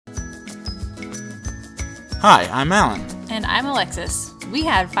Hi, I'm Alan. And I'm Alexis. We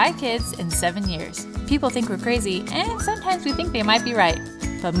had 5 kids in 7 years. People think we're crazy, and sometimes we think they might be right.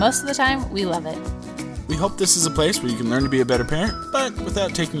 But most of the time, we love it. We hope this is a place where you can learn to be a better parent, but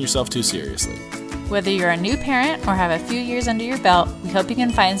without taking yourself too seriously. Whether you're a new parent or have a few years under your belt, we hope you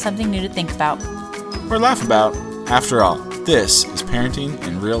can find something new to think about. Or laugh about. After all, this is parenting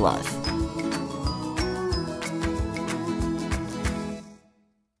in real life.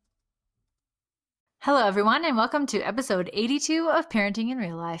 Hello, everyone, and welcome to episode 82 of Parenting in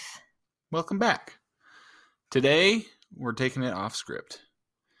Real Life. Welcome back. Today, we're taking it off script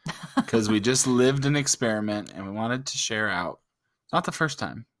because we just lived an experiment and we wanted to share out, not the first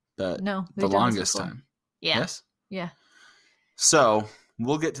time, but the longest time. Yeah. Yes? Yeah. So,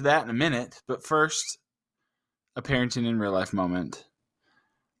 we'll get to that in a minute, but first, a parenting in real life moment.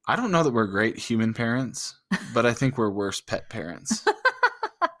 I don't know that we're great human parents, but I think we're worse pet parents.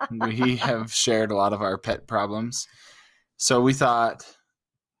 We have shared a lot of our pet problems. So we thought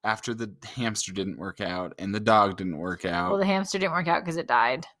after the hamster didn't work out and the dog didn't work out. Well, the hamster didn't work out because it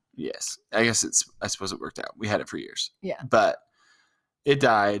died. Yes. I suppose it worked out. We had it for years. Yeah. But it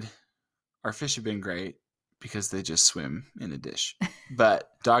died. Our fish have been great because they just swim in a dish. But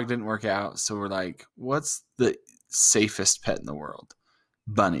dog didn't work out. So we're like, what's the safest pet in the world?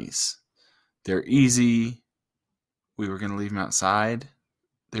 Bunnies. They're easy. We were going to leave them outside.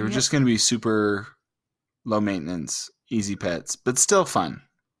 They were just going to be super low maintenance, easy pets, but still fun.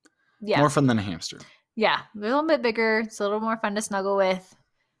 Yeah. More fun than a hamster. Yeah. A little bit bigger. It's a little more fun to snuggle with,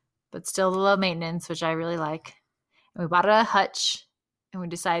 but still the low maintenance, which I really like. And we bought a hutch and we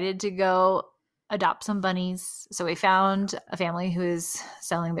decided to go adopt some bunnies. So we found a family who is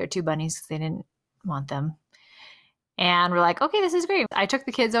selling their 2 bunnies because they didn't want them. And we're like, okay, this is great. I took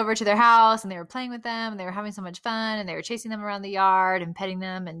the kids over to their house and they were playing with them and they were having so much fun and they were chasing them around the yard and petting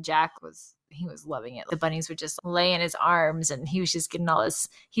them. And Jack was loving it. The bunnies would just lay in his arms and he was just getting all this,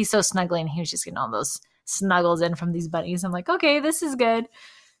 he's so snuggly and he was just getting all those snuggles in from these bunnies. I'm like, okay, this is good.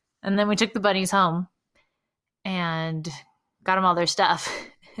 And then we took the bunnies home and got them all their stuff.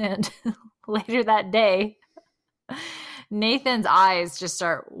 And later that day, Nathan's eyes just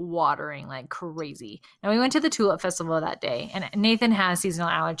start watering like crazy. Now, we went to the Tulip Festival that day, and Nathan has seasonal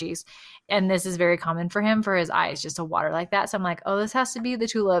allergies, and this is very common for him, for his eyes just to water like that. So I'm like, oh, this has to be the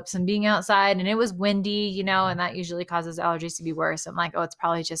tulips and being outside, and it was windy, and that usually causes allergies to be worse. I'm like, oh, it's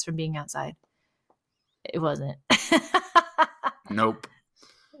probably just from being outside. It wasn't. Nope.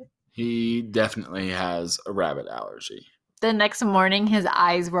 He definitely has a rabbit allergy. The next morning, his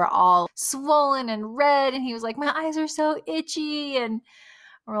eyes were all swollen and red, and he was like, my eyes are so itchy, and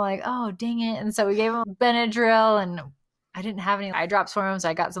we're like, oh, dang it. And so we gave him Benadryl, and I didn't have any eye drops for him, so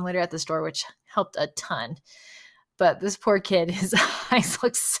I got some later at the store, which helped a ton. But this poor kid, his eyes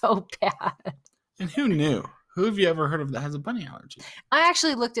look so bad. And who knew? Who have you ever heard of that has a bunny allergy? I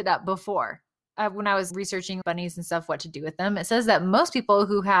actually looked it up before. When I was researching bunnies and stuff, what to do with them, it says that most people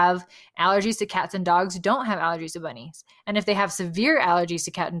who have allergies to cats and dogs don't have allergies to bunnies. And if they have severe allergies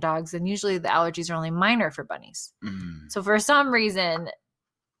to cat and dogs, then usually the allergies are only minor for bunnies. So for some reason,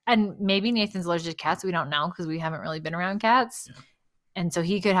 and maybe Nathan's allergic to cats, we don't know because we haven't really been around cats. Yeah. And so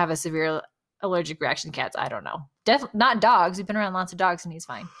he could have a severe allergic reaction to cats. I don't know. Not dogs. We've been around lots of dogs and he's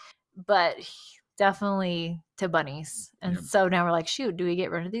fine. But definitely to bunnies. And so now we're like, shoot, do we get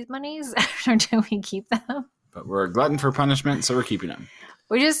rid of these bunnies or do we keep them? But we're a glutton for punishment, so we're keeping them.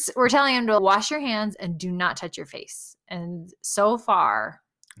 We're telling him to wash your hands and do not touch your face. And so far,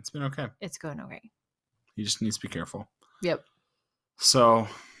 it's been okay. It's going okay. He just needs to be careful. Yep. So,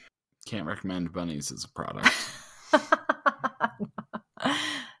 can't recommend bunnies as a product.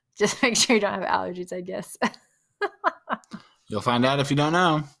 Just make sure you don't have allergies, I guess. You'll find out if you don't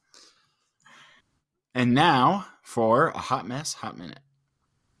know. And now for a Hot Mess Hot Minute.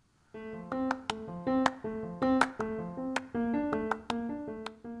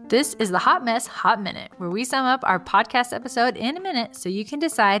 This is the Hot Mess Hot Minute, where we sum up our podcast episode in a minute so you can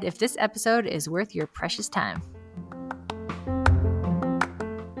decide if this episode is worth your precious time.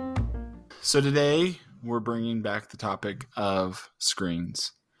 So today we're bringing back the topic of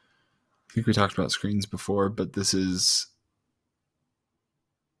screens. I think we talked about screens before, but this is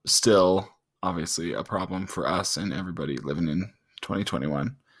still obviously a problem for us and everybody living in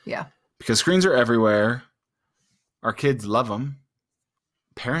 2021. Yeah. Because screens are everywhere. Our kids love them.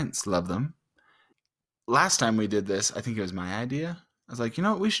 Parents love them. Last time we did this, I think it was my idea. I was like, you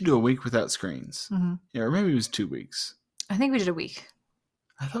know what? We should do a week without screens. Mm-hmm. Yeah, or maybe it was 2 weeks. I think we did a week.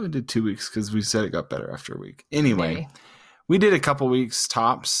 I thought we did 2 weeks because we said it got better after a week. Anyway, we did a couple weeks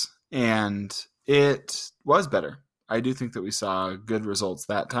tops, and it was better. I do think that we saw good results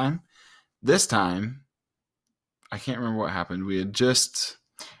that time. This time, I can't remember what happened. We had just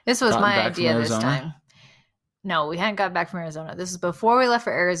This was gotten my back from idea this Arizona? time. No, we hadn't got back from Arizona. This is before we left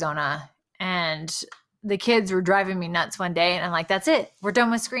for Arizona. And the kids were driving me nuts one day. And I'm like, that's it. We're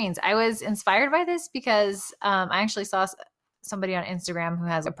done with screens. I was inspired by this because I actually saw somebody on Instagram who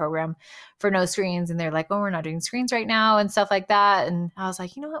has a program for no screens. And they're like, oh, we're not doing screens right now and stuff like that. And I was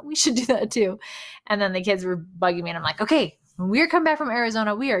like, you know what? We should do that too. And then the kids were bugging me. And I'm like, okay, when we're coming back from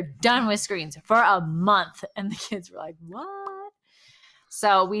Arizona, we are done with screens for a month. And the kids were like, what?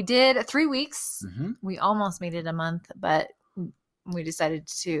 So we did 3 weeks. Mm-hmm. We almost made it a month, but we decided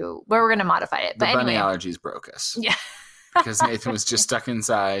to, we're going to modify it. The But bunny anyway, allergies broke us. yeah. Because Nathan was just stuck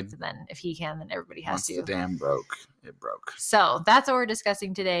inside. Then if he can, then everybody has Once to. the dam broke, it broke. So that's what we're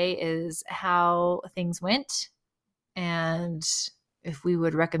discussing today is how things went and if we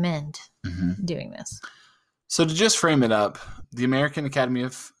would recommend doing this. So to just frame it up, the American Academy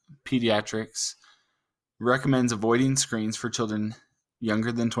of Pediatrics recommends avoiding screens for children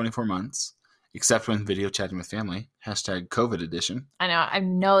younger than 24 months, except when video chatting with family. Hashtag COVID edition. I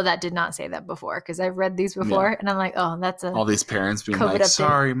know that did not say that before because I've read these before and I'm like, oh, that's all these parents being COVID like, update.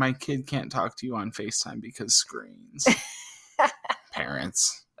 sorry, my kid can't talk to you on FaceTime because screens.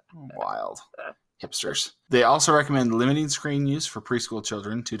 Parents. Wild. Hipsters. They also recommend limiting screen use for preschool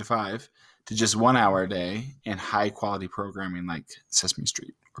children 2 to 5 to just 1 hour a day and high quality programming like Sesame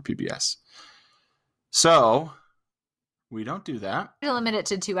Street or PBS. So we don't do that. To limit it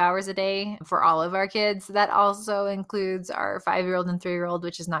to 2 hours a day for all of our kids. That also includes our 5-year-old and 3-year-old,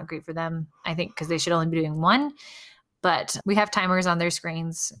 which is not great for them, I think, because they should only be doing 1. But we have timers on their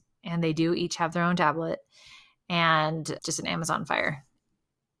screens, and they do each have their own tablet and just an Amazon Fire.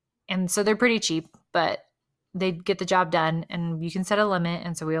 And so they're pretty cheap, but they get the job done, and you can set a limit.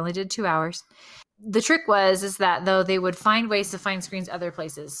 And so we only did 2 hours. The trick is that though they would find ways to find screens other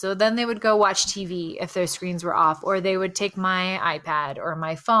places. So then they would go watch TV if their screens were off, or they would take my iPad or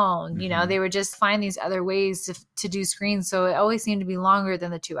my phone. You know, they would just find these other ways to do screens. So it always seemed to be longer than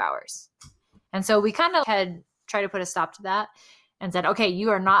the 2 hours. And so we kind of had tried to put a stop to that and said, okay,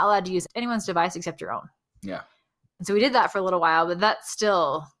 you are not allowed to use anyone's device except your own. Yeah. And so we did that for a little while, but that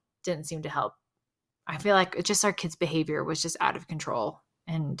still didn't seem to help. I feel like it's just our kids' behavior was just out of control,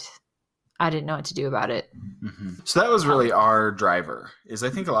 and I didn't know what to do about it. Mm-hmm. So that was really our driver. Is I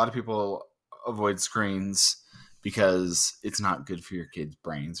think a lot of people avoid screens because it's not good for your kids'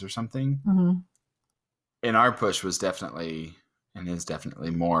 brains or something. Mm-hmm. And our push was definitely and is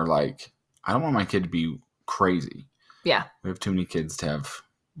definitely more like, I don't want my kid to be crazy. Yeah. We have too many kids to have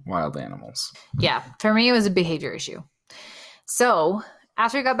wild animals. Yeah. For me, it was a behavior issue. So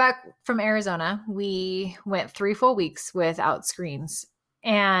after we got back from Arizona, we went 3 full weeks without screens.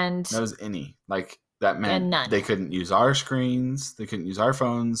 And that was any. Like, that meant none. They couldn't use our screens. They couldn't use our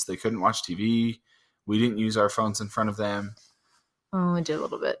phones. They couldn't watch TV. We didn't use our phones in front of them. Oh, we did a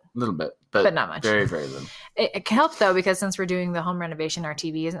little bit. A little bit. But not much. Very, very little. It can help, though, because since we're doing the home renovation, our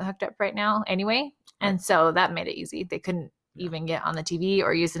TV isn't hooked up right now anyway. And so that made it easy. They couldn't even get on the TV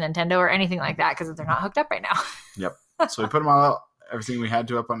or use the Nintendo or anything like that because they're not hooked up right now. Yep. So we put them all out, everything we had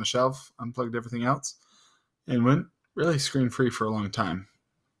to up on the shelf, unplugged everything else, and went really screen-free for a long time.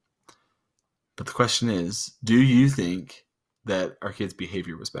 But the question is, do you think that our kids'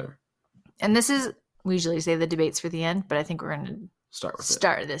 behavior was better? And this is, we usually say the debates for the end, but I think we're going to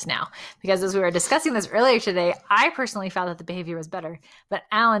start this now. Because as we were discussing this earlier today, I personally felt that the behavior was better, but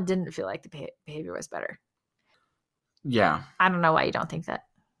Alan didn't feel like the behavior was better. Yeah. I don't know why you don't think that.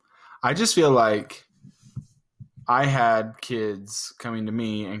 I just feel like I had kids coming to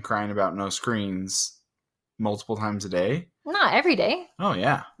me and crying about no screens multiple times a day. Not every day. Oh,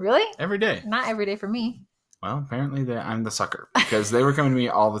 yeah. Really? Every day. Not every day for me. Well, apparently I'm the sucker because they were coming to me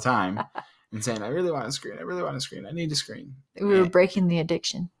all the time and saying, I really want a screen. I really want a screen. I need a screen. We were breaking the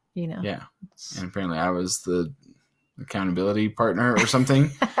addiction, you know? Yeah. And apparently I was the accountability partner or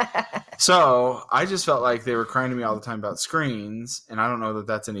something. So I just felt like they were crying to me all the time about screens. And I don't know that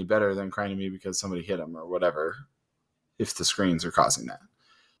that's any better than crying to me because somebody hit them or whatever, if the screens are causing that.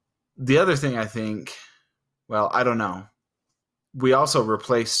 The other thing I think, well, I don't know. We also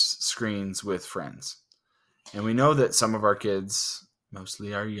replaced screens with friends. And we know that some of our kids,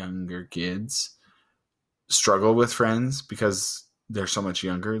 mostly our younger kids, struggle with friends because they're so much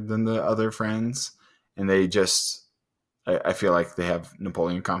younger than the other friends. And they just, I feel like they have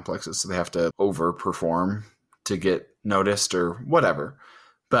Napoleon complexes, so they have to overperform to get noticed or whatever.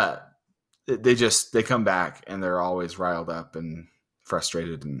 But they come back and they're always riled up and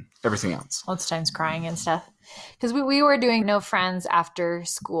frustrated and everything else. Lots of times crying and stuff. Because we were doing no friends after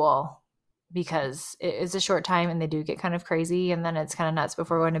school because it is a short time and they do get kind of crazy and then it's kind of nuts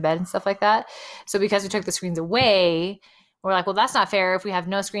before going to bed and stuff like that. So because we took the screens away, we're like, well, that's not fair if we have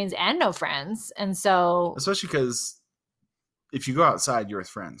no screens and no friends. And so, especially because if you go outside, you're with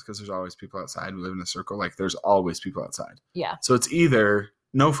friends because there's always people outside. We live in a circle. Like there's always people outside. yeah. So it's either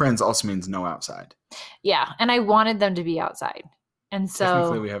no friends also means no outside. Yeah. And I wanted them to be outside. And so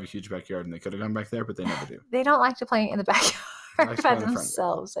technically we have a huge backyard and they could have gone back there, but they never do. They don't like to play in the backyard by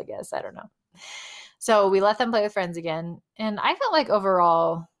themselves, I guess. I don't know. So we let them play with friends again. And I felt like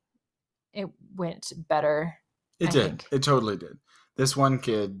overall it went better. It did. It totally did. This one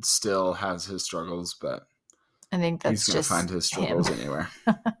kid still has his struggles, but I think that's he's going to find his struggles him. anywhere.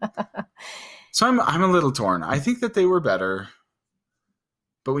 So I'm a little torn. I think that they were better,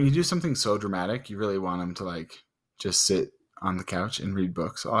 but when you do something so dramatic, you really want them to like just sit on the couch and read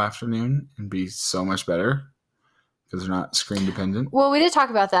books all afternoon and be so much better because they're not screen dependent. Well, we did talk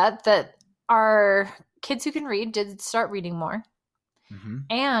about that our kids who can read did start reading more. Mm-hmm.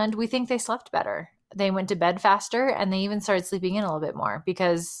 And we think they slept better. They went to bed faster and they even started sleeping in a little bit more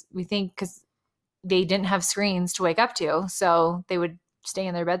because they didn't have screens to wake up to. So they would stay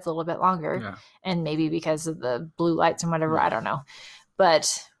in their beds a little bit longer. Yeah. And maybe because of the blue lights and whatever, I don't know.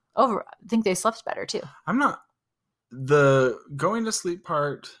 But I think they slept better too. The going to sleep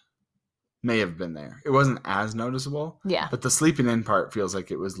part may have been there. It wasn't as noticeable. Yeah. But the sleeping in part feels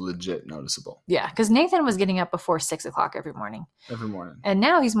like it was legit noticeable. Yeah. Because Nathan was getting up before 6 o'clock every morning. And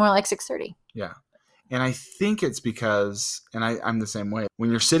now he's more like 6:30. Yeah. And I think it's because, and I'm the same way, when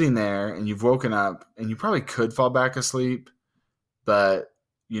you're sitting there and you've woken up and you probably could fall back asleep, but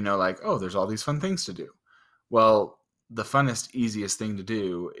you know, like, oh, there's all these fun things to do. Well, the funnest, easiest thing to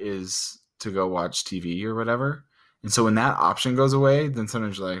do is to go watch TV or whatever. And so when that option goes away, then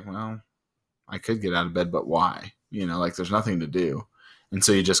sometimes you're like, well, I could get out of bed, but why? You know, like there's nothing to do. And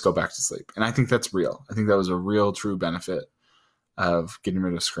so you just go back to sleep. And I think that's real. I think that was a real, true benefit of getting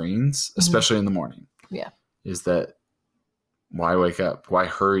rid of screens, especially in the morning. Yeah. Is that why wake up? Why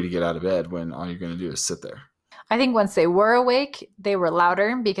hurry to get out of bed when all you're going to do is sit there? I think once they were awake, they were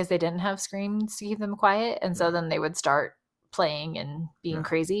louder because they didn't have screens to keep them quiet. And so then they would start playing and being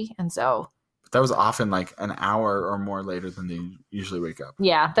crazy. And so that was often like an hour or more later than they usually wake up.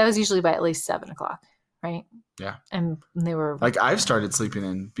 Yeah. That was usually by at least 7 o'clock. Right. Yeah. And they were like, I've started sleeping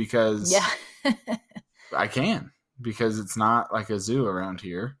in because I can, because it's not like a zoo around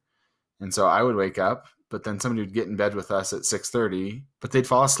here. And so I would wake up, but then somebody would get in bed with us at 6:30, but they'd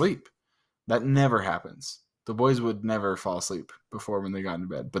fall asleep. That never happens. The boys would never fall asleep before when they got into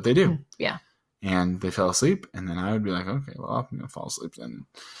bed, but they do. Yeah. And they fell asleep, and then I would be like, okay, well, I'm going to fall asleep then.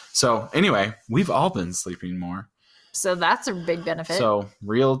 So anyway, we've all been sleeping more. So that's a big benefit. So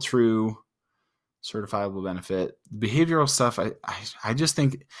real, true, certifiable benefit. Behavioral stuff, I just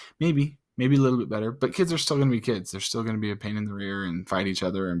think maybe a little bit better, but kids are still going to be kids. They're still going to be a pain in the rear and fight each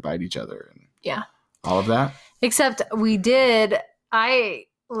other and bite each other. And all of that. Except I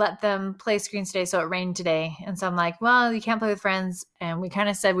let them play screens today. So it rained today. And so I'm like, well, you can't play with friends. And we kind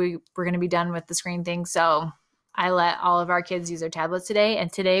of said we were going to be done with the screen thing. So I let all of our kids use their tablets today.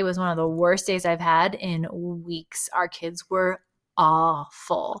 And today was one of the worst days I've had in weeks. Our kids were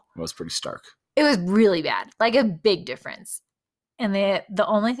awful. It was pretty stark. It was really bad, like a big difference. And the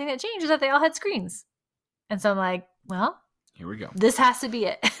only thing that changed is that they all had screens. And so I'm like, well, here we go. This has to be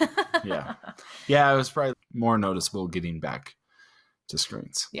it. Yeah, it was probably more noticeable getting back to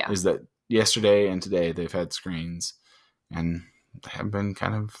screens. Yeah. Is that yesterday and today they've had screens and they have been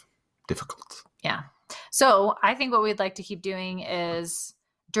kind of difficult. Yeah. So I think what we'd like to keep doing is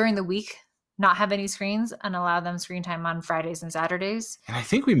during the week, not have any screens and allow them screen time on Fridays and Saturdays. And I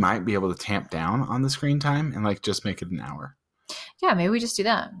think we might be able to tamp down on the screen time and like just make it an hour. Yeah, maybe we just do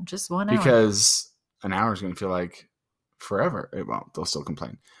that. Just 1 hour. Because an hour is going to feel like forever. It won't. They'll still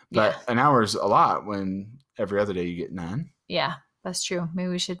complain. But an hour is a lot when every other day you get none. Yeah, that's true. Maybe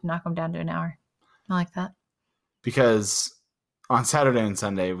we should knock them down to an hour. I like that. Because on Saturday and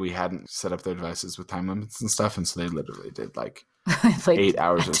Sunday, we hadn't set up their devices with time limits and stuff. And so they literally did like 8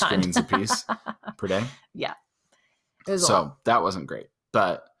 hours of screens a piece per day. Yeah. So that wasn't great.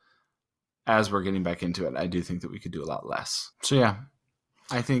 But as we're getting back into it, I do think that we could do a lot less. So yeah,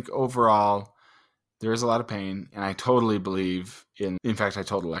 I think overall there is a lot of pain, and I totally believe in fact, I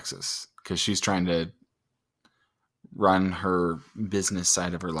told Alexis because she's trying to run her business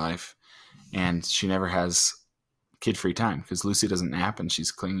side of her life and she never has kid-free time because Lucy doesn't nap and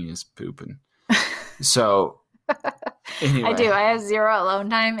she's clingy as poop. And so anyway. I do. I have 0 alone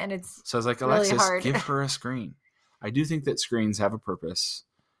time and it's so I was like, really Alexis, hard. give her a screen. I do think that screens have a purpose,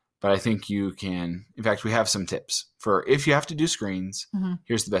 But I think you can, in fact, we have some tips for if you have to do screens,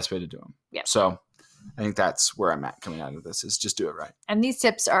 here's the best way to do them. Yeah. So I think that's where I'm at coming out of this, is just do it right. And these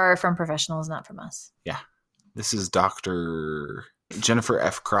tips are from professionals, not from us. Yeah. This is Dr. Jennifer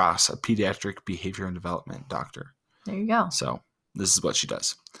F. Cross, a pediatric behavior and development doctor. There you go. So this is what she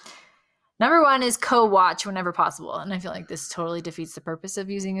does. Number 1 is co-watch whenever possible. And I feel like this totally defeats the purpose of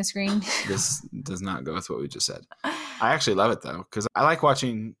using a screen. This does not go with what we just said. I actually love it, though, because I like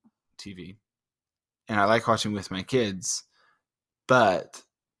watching TV and I like watching with my kids, but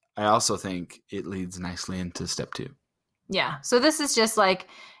I also think it leads nicely into step 2. Yeah. So this is just like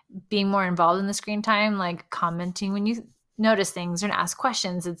being more involved in the screen time, like commenting when you notice things or ask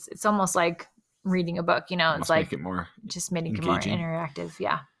questions. It's almost like reading a book, Almost it's like make it more just making engaging. it more interactive.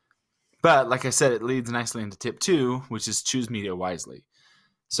 Yeah. But like I said, it leads nicely into tip 2, which is choose media wisely.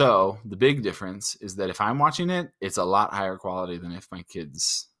 So the big difference is that if I'm watching it, it's a lot higher quality than if my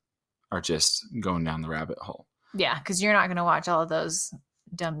kids are just going down the rabbit hole. Yeah, because you're not going to watch all of those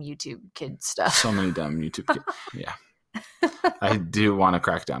dumb YouTube kid stuff. So many dumb YouTube kids. Yeah. I do want to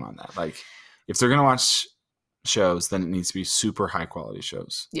crack down on that. Like, if they're going to watch shows, then it needs to be super high quality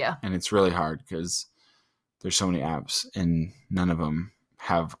shows. Yeah. And it's really hard because there's so many apps and none of them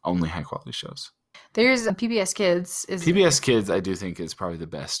have only high quality shows. There's PBS Kids. PBS Kids, I do think, is probably the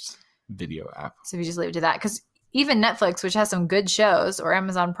best video app. So we just leave it to that. Because even Netflix, which has some good shows, or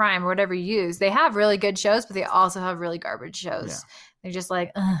Amazon Prime, or whatever you use, they have really good shows, but they also have really garbage shows. Yeah. They're just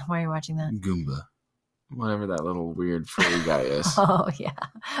like, why are you watching that? Goomba. Whatever that little weird furry guy is. Oh, yeah.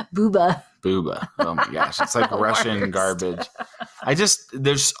 Booba. Oh, my gosh. It's like Russian garbage.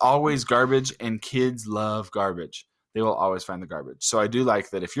 There's always garbage, and kids love garbage. They will always find the garbage. So I do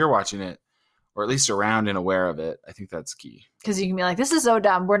like that if you're watching it, or at least around and aware of it, I think that's key. Because you can be like, this is so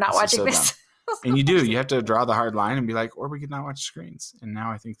dumb. We're not watching this. And you have to draw the hard line and be like, or we could not watch screens. And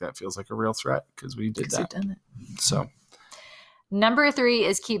now I think that feels like a real threat because we did that. We've done it. So number 3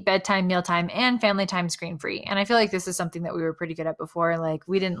 is keep bedtime, mealtime, and family time screen free. And I feel like this is something that we were pretty good at before. Like,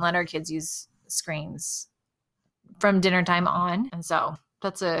 we didn't let our kids use screens from dinner time on. And so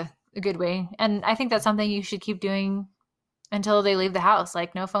that's a good way. And I think that's something you should keep doing until they leave the house.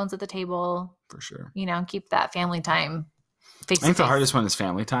 Like, no phones at the table. For sure. Keep that family time face-to-face. I think the hardest one is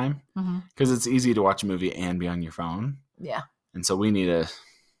family time because it's easy to watch a movie and be on your phone. Yeah. And so we need to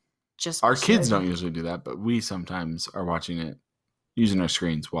our kids don't usually do that, but we sometimes are watching it using our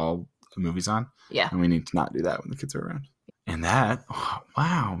screens while the movie's on. Yeah. And we need to not do that when the kids are around. And that,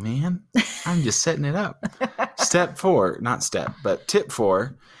 wow, man, I'm just setting it up. Tip 4,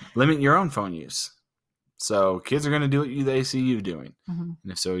 limit your own phone use. So kids are going to do what they see you doing. And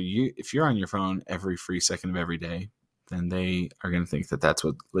if you're on your phone every free second of every day, then they are going to think that that's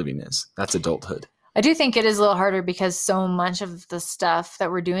what living is. That's adulthood. I do think it is a little harder because so much of the stuff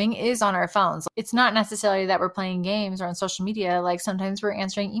that we're doing is on our phones. It's not necessarily that we're playing games or on social media. Like, sometimes we're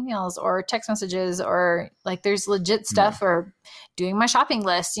answering emails or text messages, or like there's legit stuff or doing my shopping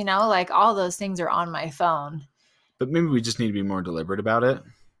list, like all those things are on my phone. But maybe we just need to be more deliberate about it,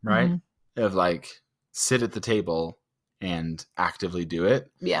 right? Of like, sit at the table and actively do it.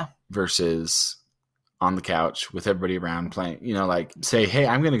 Yeah. Versus on the couch with everybody around playing, like say, hey,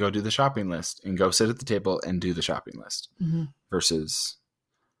 I'm going to go do the shopping list, and go sit at the table and do the shopping list versus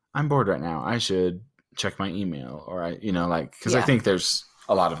I'm bored right now. I should check my email, or because I think there's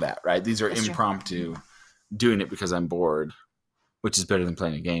a lot of that, right? These are That's impromptu true. Doing it because I'm bored, which is better than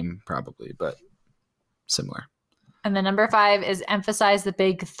playing a game probably, but similar. And then number 5 is emphasize the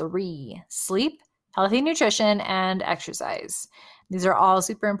big 3: sleep, healthy nutrition, and exercise. These are all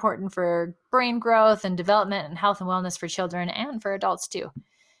super important for brain growth and development and health and wellness for children and for adults too.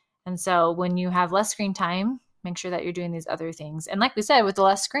 And so when you have less screen time, make sure that you're doing these other things. And like we said, with the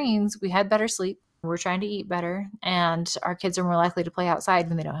less screens, we had better sleep. We're trying to eat better, and our kids are more likely to play outside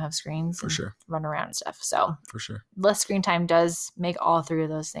when they don't have screens. For sure. Run around and stuff. So for sure, less screen time does make all 3 of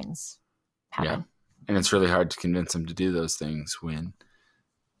those things happen. Yeah. And it's really hard to convince them to do those things when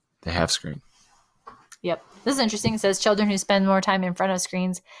they have screen. Yep. This is interesting. It says children who spend more time in front of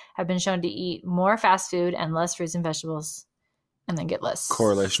screens have been shown to eat more fast food and less fruits and vegetables, and then get less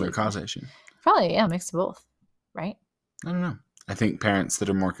correlation or causation. Probably, yeah, mix of both, right? I don't know. I think parents that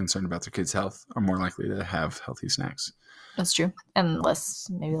are more concerned about their kids' health are more likely to have healthy snacks. That's true. And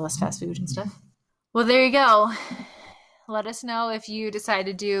maybe less fast food and stuff. Well, there you go. Let us know if you decide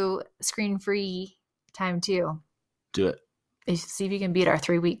to do screen-free time too. Do it. See if you can beat our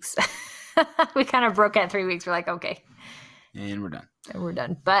 3 weeks. We kind of broke at 3 weeks. We're like, okay. And we're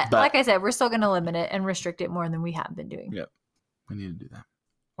done. But like I said, we're still going to limit it and restrict it more than we have been doing. Yep. We need to do that.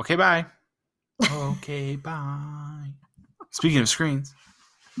 Okay, bye. Okay, bye. Speaking of screens.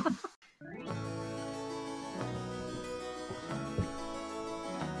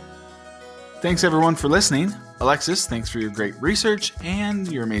 Thanks everyone for listening. Alexis, thanks for your great research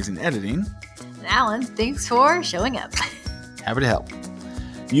and your amazing editing. And Alan, thanks for showing up. Happy to help.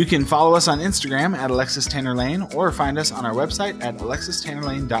 You can follow us on Instagram at Alexis Tanner Lane or find us on our website at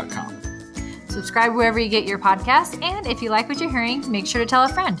alexistannerlane.com. Subscribe wherever you get your podcasts, and if you like what you're hearing, make sure to tell a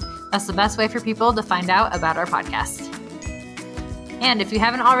friend. That's the best way for people to find out about our podcast. And if you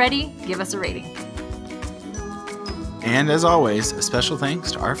haven't already, give us a rating. And as always, a special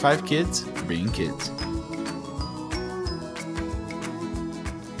thanks to our 5 kids for being kids.